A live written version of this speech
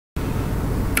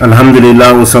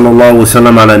Alhamdulillah wa sallallahu wa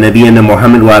sallam ala nabiyyina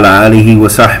Muhammad wa ala alihi wa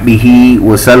sahbihi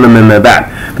wa sallam amma ba'd.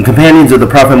 The companions of the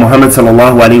Prophet Muhammad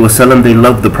sallallahu alaihi wasallam, they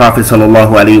loved the Prophet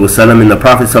sallallahu alaihi wasallam, and the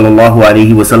Prophet sallallahu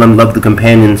alaihi wasallam loved the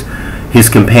companions, his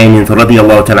companions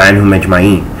radiyallahu ta'ala anhum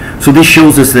ajma'een. So this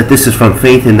shows us that this is from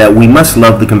faith and that we must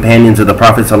love the companions of the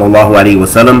Prophet sallallahu alaihi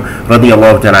wasallam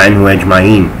radiyallahu ta'ala anhu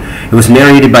ajma'een. It was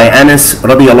narrated by Anas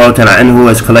radiyallahu ta'ala anhu,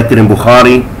 as collected in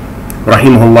Bukhari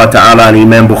rahimahullah ta'ala,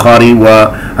 al-Imam Bukhari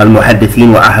wa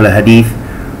al-Muhaddithin wa Ahl al-Hadith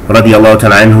radiyallahu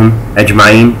ta'ala anhum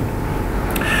ajma'een.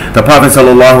 The Prophet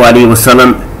sallallahu alaihi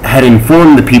wasallam had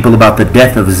informed the people about the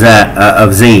death of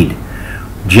Zayd,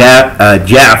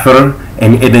 Ja'far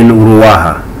and Ibn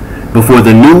Ruwaha before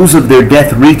the news of their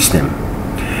death reached him.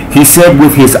 He said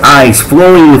with his eyes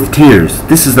flowing with tears,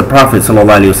 this is the Prophet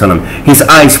sallallahu alaihi wasallam, his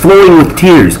eyes flowing with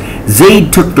tears,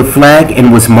 Zayd took the flag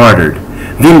and was martyred.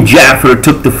 Then Ja'far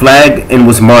took the flag and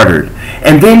was martyred.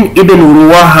 And then Ibn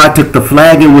Ruwaha took the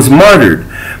flag and was martyred.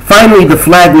 Finally, the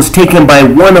flag was taken by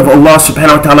one of Allah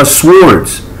subhanahu wa ta'ala's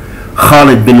swords,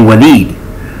 Khalid bin Walid,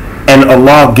 and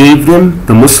Allah gave them,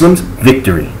 the Muslims,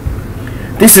 victory.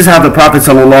 This is how the Prophet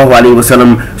sallallahu alaihi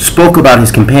wasallam spoke about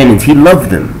his companions. He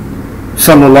loved them,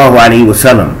 sallallahu alaihi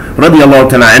wasallam, radiyallahu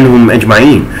ta'ala anhum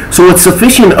ajma'een. So it's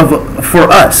sufficient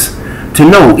for us to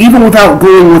know, even without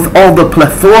going with all the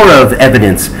plethora of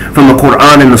evidence from the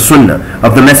Quran and the Sunnah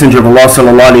of the Messenger of Allah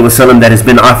sallallahu alaihi wasallam that has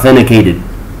been authenticated.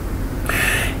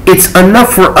 It's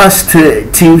enough for us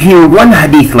to hear one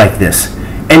hadith like this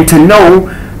and to know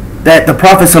that the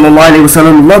Prophet sallallahu alaihi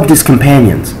wasallam loved his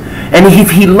companions. And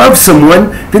if he loves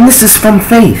someone, then this is from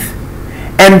faith.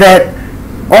 And that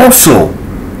also,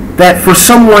 that for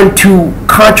someone to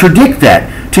contradict that,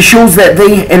 to shows that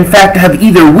they in fact have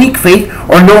either weak faith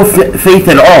or no faith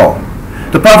at all.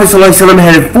 The Prophet ﷺ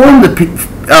had informed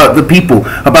the people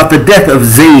about the death of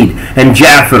Zayd and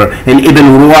Ja'far and Ibn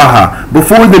Ruwaha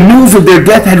before the news of their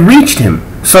death had reached him,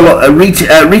 reached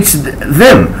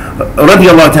them,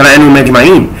 radiyallahu ta'ala anhum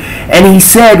ajma'een. And he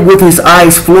said with his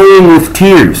eyes flowing with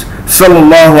tears,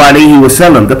 sallallahu alayhi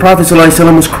wasallam, the Prophet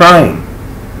ﷺ was crying.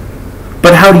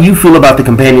 But how do you feel about the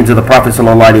companions of the Prophet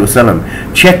sallallahu alaihi wasallam?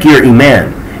 Check your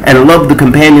iman and love the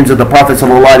companions of the Prophet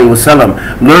sallallahu alaihi wasallam.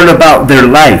 Learn about their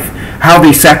life, how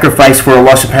they sacrifice for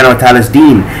Allah subhanahu wa ta'ala's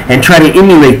deen, and try to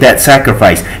emulate that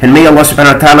sacrifice. And may Allah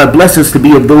subhanahu wa ta'ala bless us to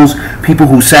be of those people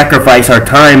who sacrifice our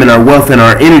time and our wealth and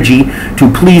our energy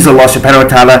to please Allah subhanahu wa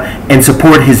ta'ala and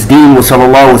support his deen. Wa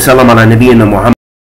sallallahu wa sallam ala nabiyyina Muhammad.